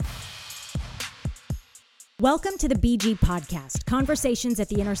Welcome to the BG Podcast, conversations at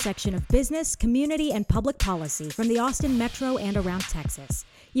the intersection of business, community, and public policy from the Austin Metro and around Texas.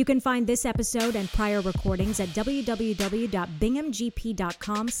 You can find this episode and prior recordings at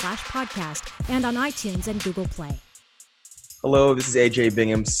www.binghamgp.com/podcast and on iTunes and Google Play. Hello, this is AJ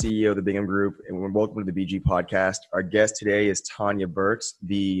Bingham, CEO of the Bingham Group, and welcome to the BG Podcast. Our guest today is Tanya Birks,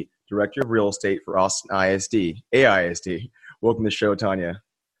 the Director of Real Estate for Austin ISD, AISD. Welcome to the show, Tanya.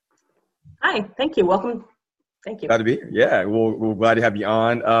 Hi, thank you. Welcome. Thank you. Glad to be here. Yeah, we're glad to have you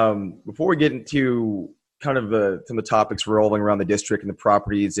on. Before we get into kind of some of the topics rolling around the district and the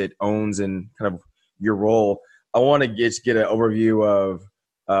properties it owns and kind of your role, I want to get an overview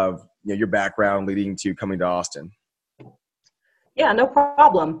of your background leading to coming to Austin. Yeah, no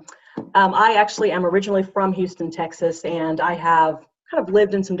problem. I actually am originally from Houston, Texas, and I have kind of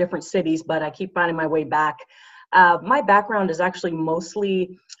lived in some different cities, but I keep finding my way back. My background is actually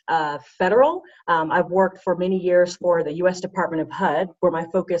mostly federal. I've worked for many years for the U.S. Department of HUD, where my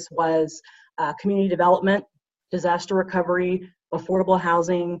focus was community development, disaster recovery, affordable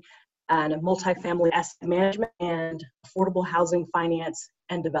housing, and multifamily asset management, and affordable housing finance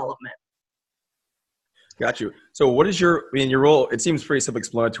and development. Got you. So what is your role? It seems pretty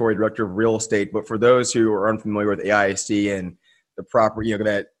self-explanatory, Director of Real Estate, but for those who are unfamiliar with AISD and the property,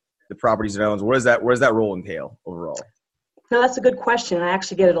 the properties it owns, what does that role entail overall? No, that's a good question. I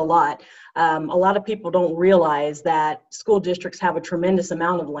actually get it a lot. A lot of people don't realize that school districts have a tremendous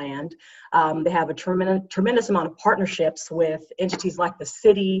amount of land. They have a tremendous amount of partnerships with entities like the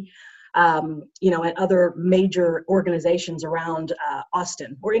city, and other major organizations around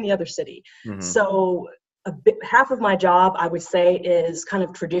Austin or any other city. Mm-hmm. So half of my job, I would say, is kind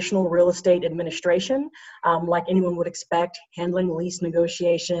of traditional real estate administration, like anyone would expect, handling lease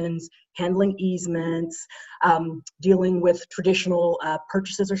negotiations, handling easements, dealing with traditional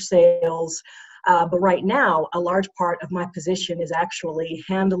purchases or sales. But right now, a large part of my position is actually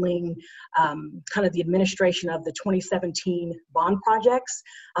handling kind of the administration of the 2017 bond projects.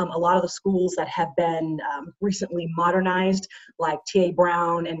 A lot of the schools that have been recently modernized, like T.A.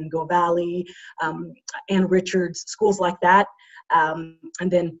 Brown and Go Valley, and Richards, schools like that. And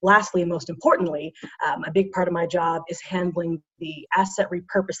then lastly, and most importantly, a big part of my job is handling the asset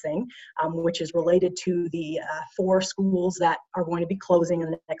repurposing, which is related to the 4 schools that are going to be closing in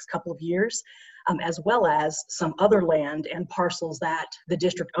the next couple of years, as well as some other land and parcels that the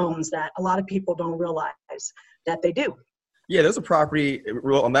district owns that a lot of people don't realize that they do. Yeah, there's a property.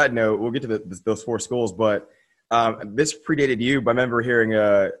 On that note, we'll get to those 4 schools, but this predated you. But I remember hearing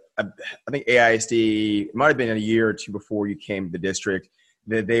I think AISD, it might have been a year or 2 before you came to the district,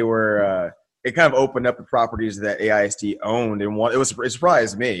 that they were, it kind of opened up the properties that AISD owned. And it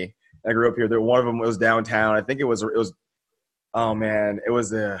surprised me. I grew up here. One of them was downtown. I think it was the Austin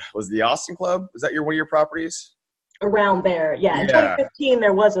Club. Is that one of your properties? Around there, yeah. In 2015,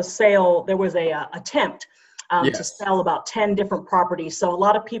 there was a sale. There was a attempt to sell about 10 different properties. So a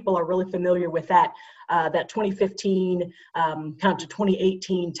lot of people are really familiar with that 2015 kind of to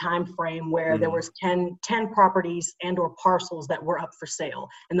 2018 timeframe where there was 10 properties and or parcels that were up for sale.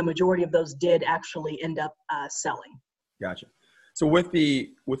 And the majority of those did actually end up selling. Gotcha. So with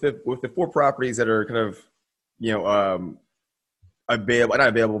the 4 properties that are kind of, available, not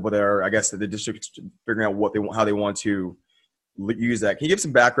available, but they're, I guess, the district's figuring out how they want to use that. Can you give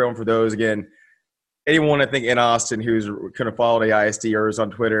some background for those? Again, anyone I think in Austin who's kind of followed AISD or is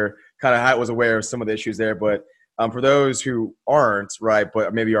on Twitter kind of was aware of some of the issues there. But for those who aren't, right,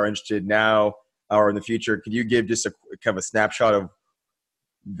 but maybe are interested now or in the future, could you give just a kind of a snapshot of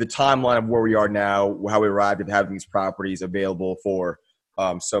the timeline of where we are now, how we arrived at having these properties available for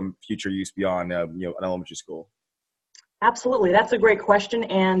some future use beyond an elementary school? Absolutely. That's a great question.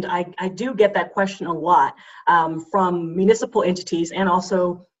 And I do get that question a lot from municipal entities and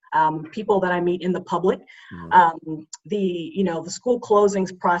also people that I meet in the public. Mm-hmm. The school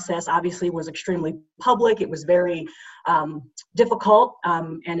closings process obviously was extremely public. It was very difficult,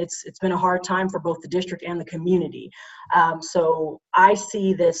 and it's been a hard time for both the district and the community. So I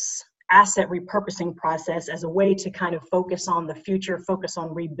see this asset repurposing process as a way to kind of focus on the future, focus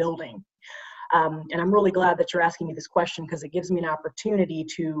on rebuilding. And I'm really glad that you're asking me this question because it gives me an opportunity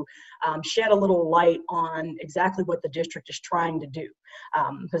to shed a little light on exactly what the district is trying to do,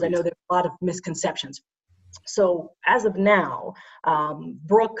 because I know there's a lot of misconceptions. So as of now,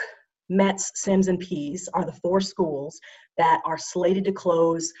 Brook, Metz, Sims, and Pease are the 4 schools that are slated to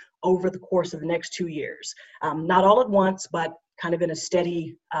close over the course of the next 2 years. Not all at once, but kind of in a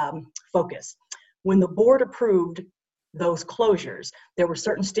steady focus. When the board approved those closures, there were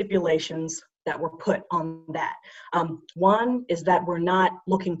certain stipulations that were put on that. One is that we're not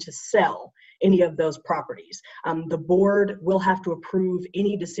looking to sell any of those properties. The board will have to approve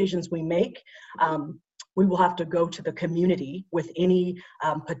any decisions we make. We will have to go to the community with any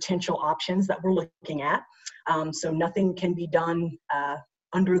potential options that we're looking at. So nothing can be done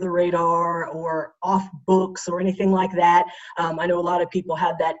under the radar or off books or anything like that. I know a lot of people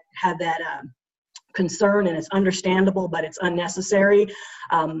have that concern, and it's understandable, but it's unnecessary.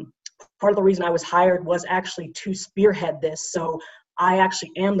 Part of the reason I was hired was actually to spearhead this. So I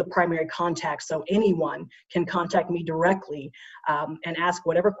actually am the primary contact, so anyone can contact me directly and ask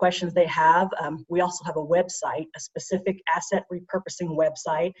whatever questions they have. We also have a website, a specific asset repurposing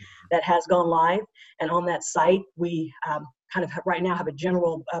website that has gone live. And on that site, we kind of right now have a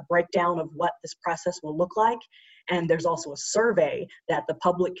general breakdown of what this process will look like. And there's also a survey that the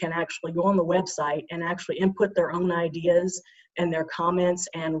public can actually go on the website and actually input their own ideas and their comments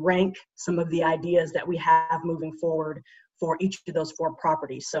and rank some of the ideas that we have moving forward for each of those 4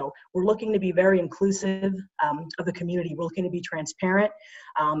 properties. So we're looking to be very inclusive of the community. We're looking to be transparent.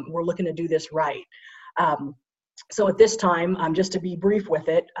 We're looking to do this right. So at this time, just to be brief with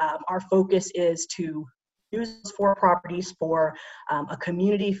it, our focus is to use those 4 properties for a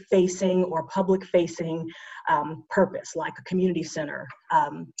community-facing or public-facing purpose, like a community center,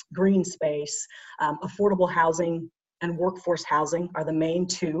 green space, affordable housing, and workforce housing are the main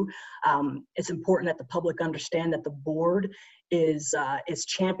 2. It's important that the public understand that the board is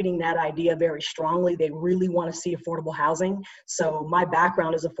championing that idea very strongly. They really want to see affordable housing. So my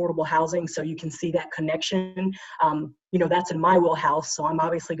background is affordable housing, so you can see that connection. That's in my wheelhouse, so I'm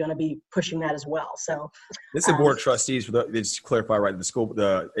obviously going to be pushing that as well. So this is the board of trustees for just to clarify, right?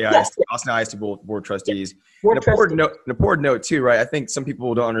 The Austin ISD board trustees. Board An important note too, right? I think some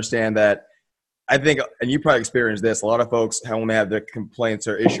people don't understand that. I think, and you probably experienced this, a lot of folks, when they have their complaints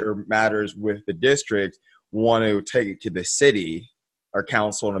or issue or matters with the district, want to take it to the city or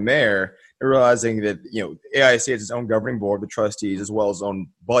council and the mayor, and realizing that, AISD has its own governing board, the trustees, as well as own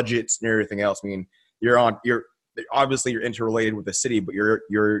budgets and everything else. I mean, you're obviously you're interrelated with the city, but you're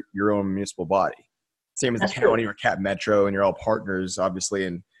your own municipal body. Same as the county or Cap Metro, and you're all partners, obviously,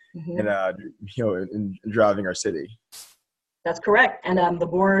 in driving our city. That's correct. And the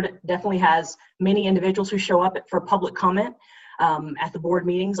board definitely has many individuals who show up for public comment at the board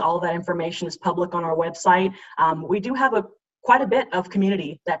meetings. All of that information is public on our website. We do have quite a bit of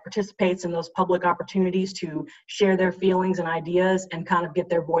community that participates in those public opportunities to share their feelings and ideas and kind of get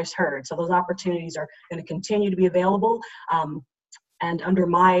their voice heard. So those opportunities are going to continue to be available. And under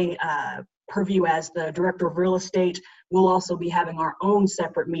my purview as the director of real estate, we'll also be having our own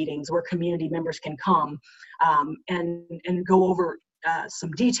separate meetings where community members can come and go over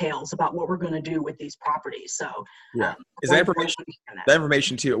some details about what we're going to do with these properties. So is that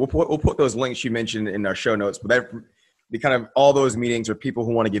information too? We'll put those links you mentioned in our show notes, but the kind of all those meetings or people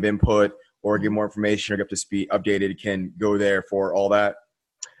who want to give input or give more information or get up to speed updated can go there for all that.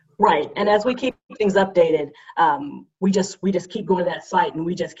 Right, and as we keep things updated, we just keep going to that site and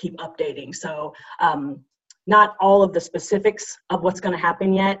we just keep updating. So not all of the specifics of what's going to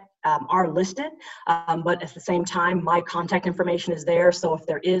happen yet are listed, but at the same time, my contact information is there. So if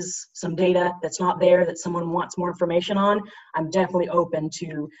there is some data that's not there that someone wants more information on, I'm definitely open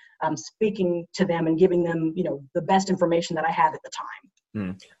to speaking to them and giving them, the best information that I have at the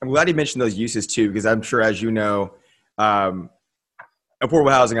time. I'm glad you mentioned those uses too, because I'm sure, as you know,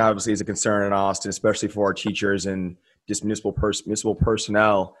 affordable housing obviously is a concern in Austin, especially for our teachers and just municipal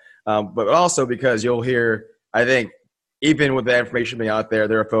personnel. But also because you'll hear, I think, even with the information being out there,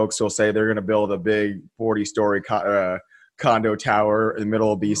 there are folks who'll say they're going to build a big 40-story condo tower in the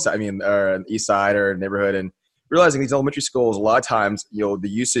middle of the east side or neighborhood, and realizing these elementary schools, a lot of times, the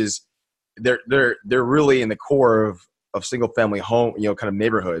uses, they're really in the core of single-family home, kind of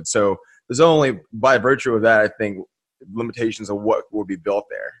neighborhood. So there's only, by virtue of that, I think, limitations of what will be built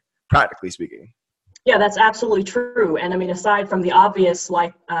there, practically speaking. Yeah, that's absolutely true. And I mean, aside from the obvious,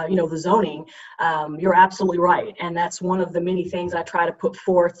 like, the zoning, you're absolutely right. And that's one of the many things I try to put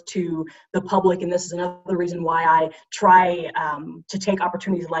forth to the public. And this is another reason why I try to take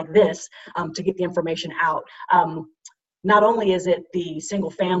opportunities like this to get the information out. Not only is it the single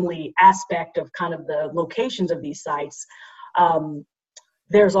family aspect of kind of the locations of these sites,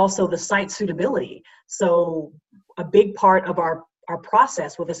 there's also the site suitability. So a big part of our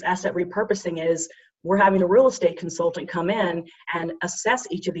process with this asset repurposing is we're having a real estate consultant come in and assess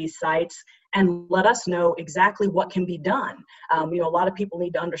each of these sites and let us know exactly what can be done. A lot of people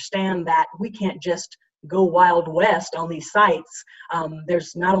need to understand that we can't just go wild west on these sites.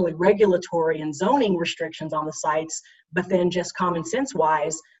 There's not only regulatory and zoning restrictions on the sites, but then just common sense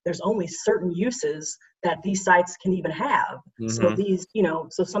wise, there's only certain uses that these sites can even have. So these,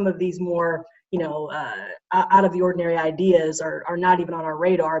 so some of these more, out of the ordinary ideas are not even on our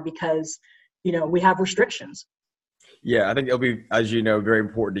radar because, we have restrictions. Yeah, I think it'll be, as you know, very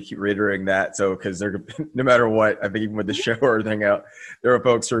important to keep reiterating that. So, because they're no matter what, I think even with the show or everything out, there are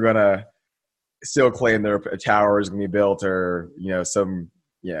folks who are gonna still claim their tower is gonna be built, or some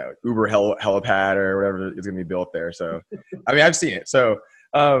Uber helipad or whatever is gonna be built there. So, I mean, I've seen it. So,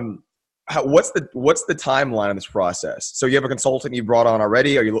 what's the timeline in this process? So, you have a consultant you brought on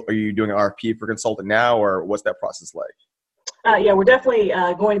already. Are you doing an RFP for consultant now, or what's that process like? Yeah, we're definitely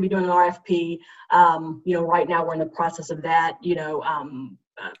going to be doing an RFP. Right now we're in the process of that,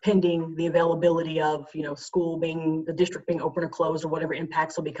 pending the availability of, the district being open or closed, or whatever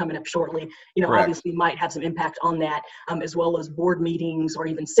impacts will be coming up shortly. Obviously might have some impact on that, as well as board meetings or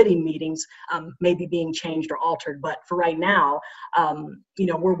even city meetings maybe being changed or altered. But for right now,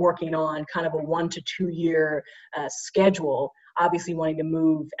 we're working on kind of a 1 to 2 year schedule, obviously wanting to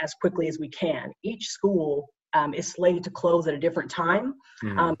move as quickly as we can. Each school is slated to close at a different time.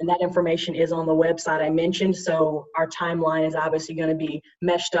 And that information is on the website I mentioned. So our timeline is obviously going to be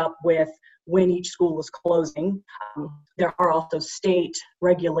meshed up with when each school is closing. There are also state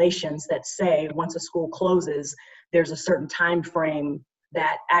regulations that say once a school closes, there's a certain time frame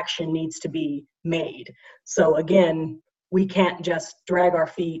that action needs to be made. So again, we can't just drag our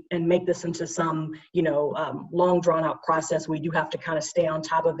feet and make this into some, long drawn out process. We do have to kind of stay on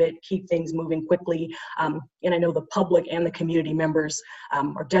top of it, keep things moving quickly. And I know the public and the community members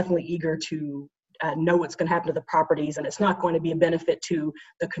are definitely eager to know what's going to happen to the properties. And it's not going to be a benefit to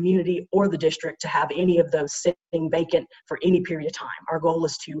the community or the district to have any of those sitting vacant for any period of time. Our goal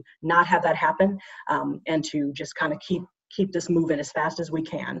is to not have that happen and to just kind of keep this moving as fast as we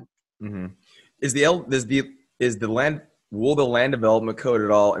can. Mm-hmm. Will the land development code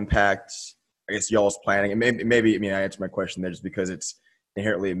at all impact, I guess, y'all's planning? And maybe I answered my question there just because it's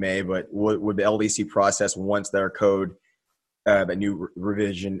inherently it may, but would the LDC process, once their code, that new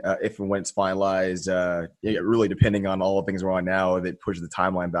revision, if and when it's finalized, really depending on all the things we're on now, that pushes the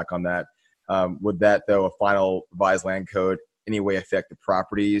timeline back on that, would that, though, a final revised land code anyway affect the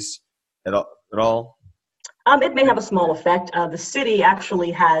properties at all? It may have a small effect. The city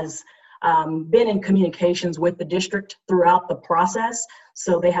actually has been in communications with the district throughout the process.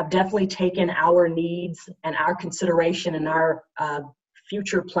 So they have definitely taken our needs and our consideration and our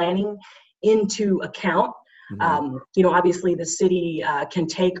future planning into account. Obviously the city can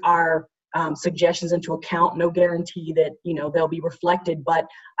take our suggestions into account. No guarantee that, they'll be reflected, but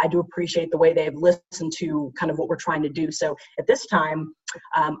I do appreciate the way they've listened to kind of what we're trying to do. So at this time,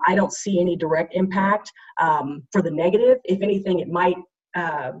 I don't see any direct impact for the negative. If anything, it might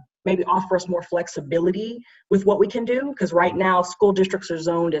maybe offer us more flexibility with what we can do, because right now school districts are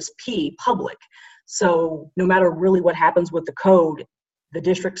zoned as P, public. So no matter really what happens with the code, the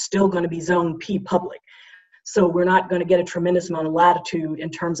district's still going to be zoned P, public. So we're not going to get a tremendous amount of latitude in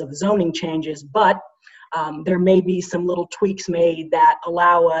terms of zoning changes, but there may be some little tweaks made that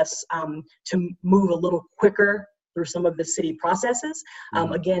allow us to move a little quicker through some of the city processes.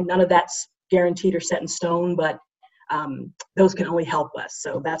 Again, none of that's guaranteed or set in stone, but those can only help us.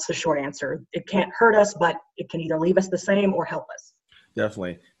 So that's the short answer. It can't hurt us, but it can either leave us the same or help us.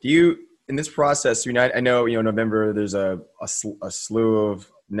 Definitely. Do you, in this process, I know, November, there's a slew of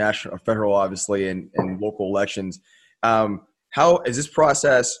national, federal, obviously, and local elections. How is this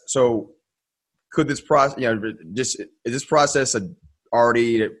process? So could this process, is this process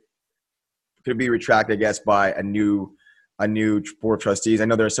already, could be retracted, I guess, by a new board of trustees? I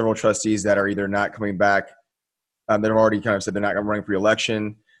know there are several trustees that are either not coming back, that have already kind of said they're not running for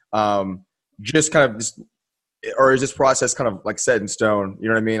re-election. Or is this process kind of like set in stone? You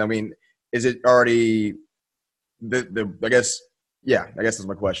know what I mean? I mean, is it already I guess that's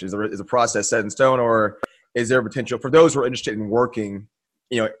my question. Is the process set in stone, or is there potential for those who are interested in working,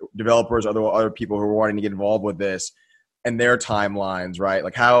 developers, other people who are wanting to get involved with this and their timelines, right?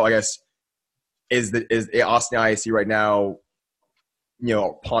 Like how, I guess, is Austin ISD right now,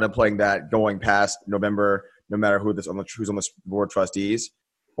 contemplating that going past November, no matter who's on the board of trustees,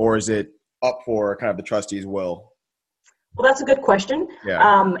 or is it up for kind of the trustees' will? Well, that's a good question.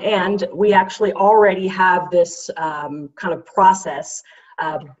 Yeah. And we actually already have this kind of process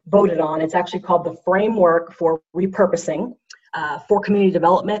voted on. It's actually called the Framework for Repurposing for Community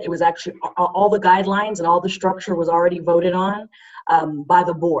Development. It was actually all the guidelines and all the structure was already voted on by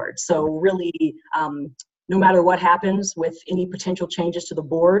the board. So really, no matter what happens with any potential changes to the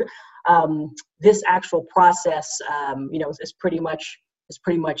board, this actual process, is pretty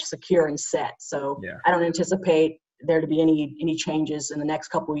much secure and set. So yeah. I don't anticipate there to be any changes in the next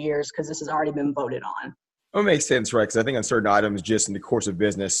couple of years because this has already been voted on. Well, it makes sense, right? Because I think on certain items, just in the course of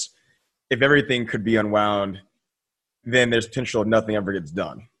business, if everything could be unwound, then there's potential nothing ever gets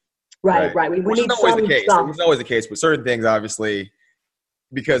done. Right. We Which need is always some the case. stuff. It's always the case, but certain things, obviously,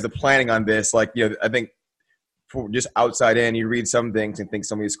 because the planning on this, like, I think for just outside in, you read some things and think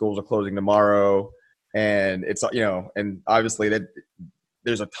some of these schools are closing tomorrow, and it's, and obviously that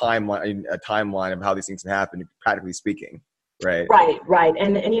there's a timeline of how these things can happen, practically speaking. Right.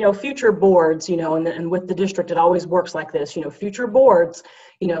 And future boards, and with the district, it always works like this. Future boards,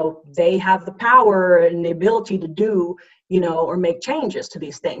 they have the power and the ability to do, or make changes to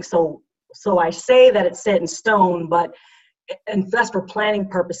these things. So I say that it's set in stone, and that's for planning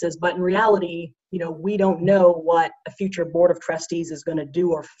purposes. But in reality, we don't know what a future board of trustees is going to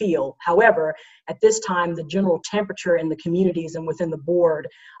do or feel. However, at this time, the general temperature in the communities and within the board,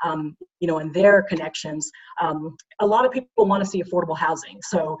 and their connections, a lot of people want to see affordable housing.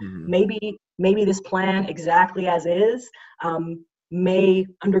 So maybe this plan, exactly as is, may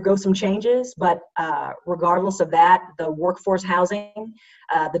undergo some changes, but regardless of that, the workforce housing,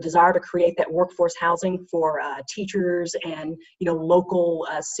 the desire to create that workforce housing for teachers and local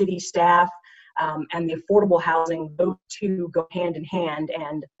city staff, and the affordable housing, those two go hand in hand,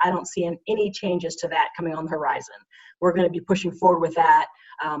 and I don't see any changes to that coming on the horizon. We're going to be pushing forward with that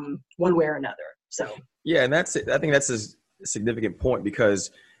one way or another. So yeah, and I think that's a significant point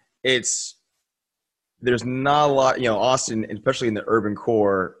because there's not a lot, Austin, especially in the urban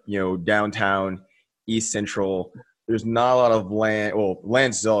core, downtown, East Central, there's not a lot of land. Well,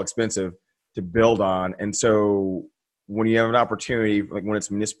 land is all expensive to build on. And so when you have an opportunity, like when it's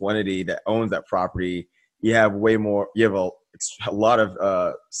a municipal entity that owns that property, you have a lot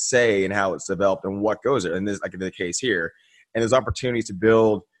of say in how it's developed and what goes there. And this is like the case here. And there's opportunities to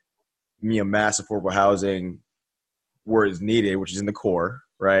build, mass affordable housing where it's needed, which is in the core.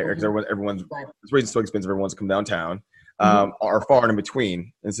 Right, because everyone's it's really so expensive. Everyone's come downtown, are far and in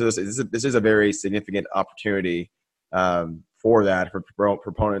between, and so this is a very significant opportunity for that for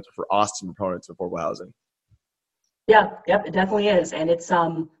Austin proponents of affordable housing. Yep, it definitely is, and it's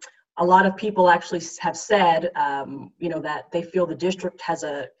a lot of people actually have said that they feel the district has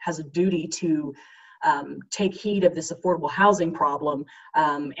a duty to take heed of this affordable housing problem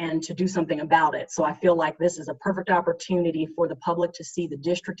and to do something about it. So I feel like this is a perfect opportunity for the public to see the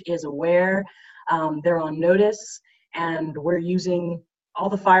district is aware, they're on notice, and we're using all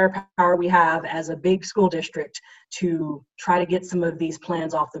the firepower we have as a big school district to try to get some of these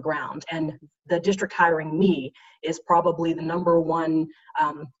plans off the ground. And the district hiring me is probably the number one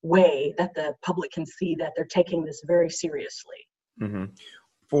way that the public can see that they're taking this very seriously. Mm-hmm.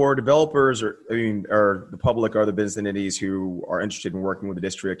 For developers or the public or the business entities who are interested in working with the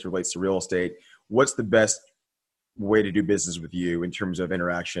district relates to real estate, what's the best way to do business with you in terms of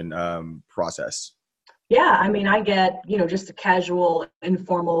interaction process? Yeah, I get, just a casual,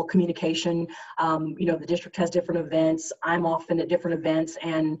 informal communication. The district has different events. I'm often at different events,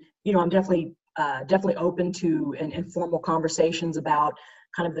 and, I'm definitely open to informal conversations about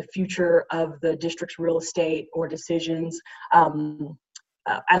kind of the future of the district's real estate or decisions.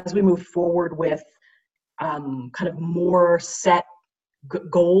 As we move forward with kind of more set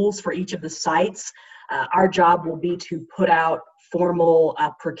goals for each of the sites, our job will be to put out formal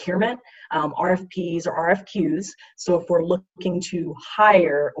procurement, RFPs or RFQs. So if we're looking to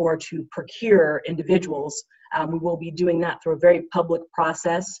hire or to procure individuals, we will be doing that through a very public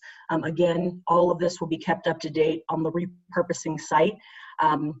process. Again, all of this will be kept up to date on the repurposing site,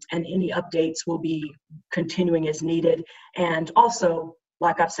 and any updates will be continuing as needed. And also,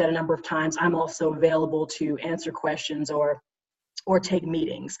 like I've said a number of times, I'm also available to answer questions or take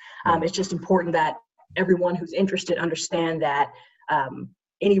meetings. It's just important that everyone who's interested understand that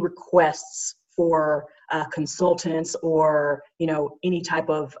any requests for consultants or any type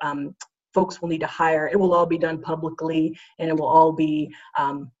of folks will need to hire, it will all be done publicly, and it will all be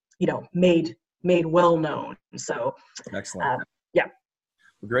made well known. So excellent. Yeah.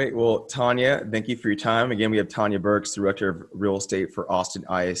 Great. Well, Tanya, thank you for your time. Again, we have Tanya Birks, Director of Real Estate for Austin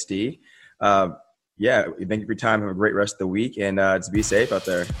ISD. Thank you for your time. Have a great rest of the week, and be safe out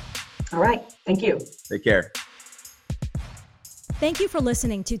there. All right. Thank you. Take care. Thank you for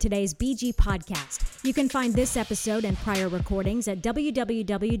listening to today's BG podcast. You can find this episode and prior recordings at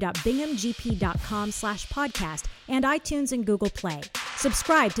www.binghamgp.com/podcast and iTunes and Google Play.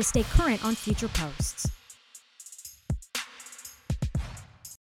 Subscribe to stay current on future posts.